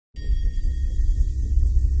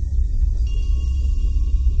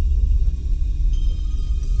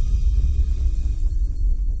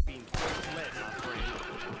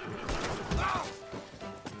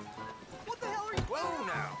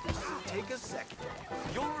sec.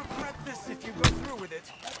 You'll regret this if you go through with it.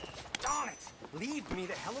 Darn it! Leave me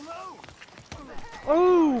the hell alone!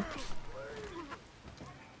 Oh!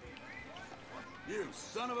 You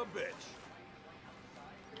son of a bitch!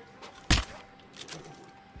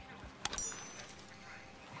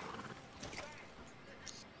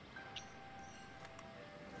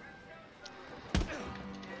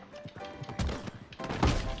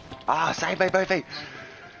 Ah, save me, Boofy!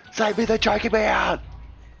 Save me, they're choking me out!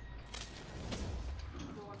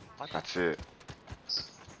 That's it.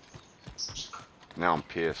 Now I'm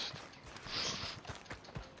pissed.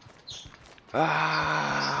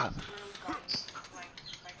 Ah!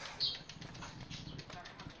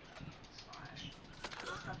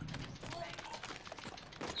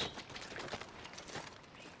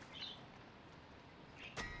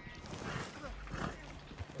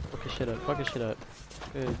 Fuck his shit up, fuck his shit up.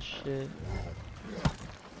 Good shit.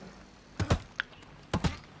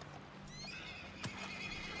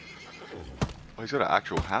 Oh, he's got an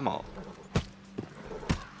actual hammer.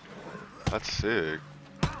 That's sick.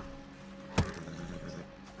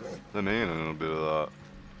 Let me in a little bit of that.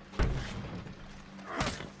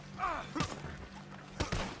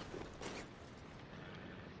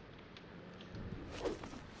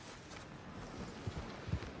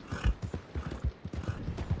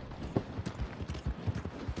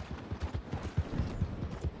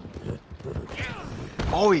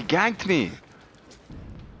 Oh, he ganked me!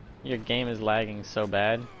 Your game is lagging so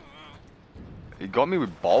bad. He got me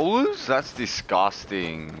with bowlers? That's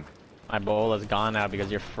disgusting. My bowl is gone now because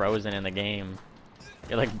you're frozen in the game.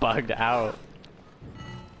 You're like bugged out.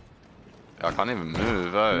 I can't even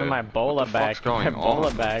move, eh? Give me my bola back. Going My bola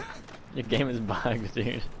on? back. Your game is bugged,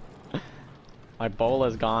 dude. My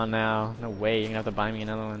bola's gone now. No way, you're gonna have to buy me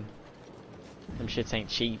another one. Them shits ain't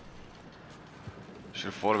cheap. Should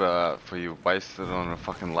have thought about that before you wasted it on a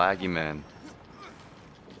fucking laggy man.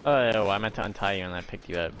 Oh, I meant to untie you and I picked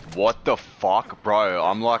you up. What the fuck, bro?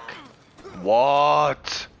 I'm like,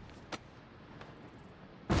 what?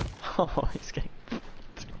 Oh, he's getting...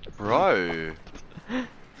 Bro.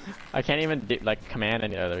 I can't even do, like command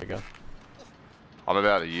any. Oh, there we go. I'm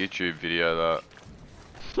about a YouTube video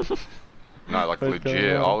that. No, like What's going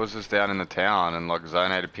legit. on? I was just down in the town and like Zone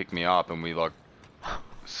had to pick me up and we like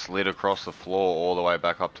slid across the floor all the way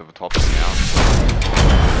back up to the top of the mountain.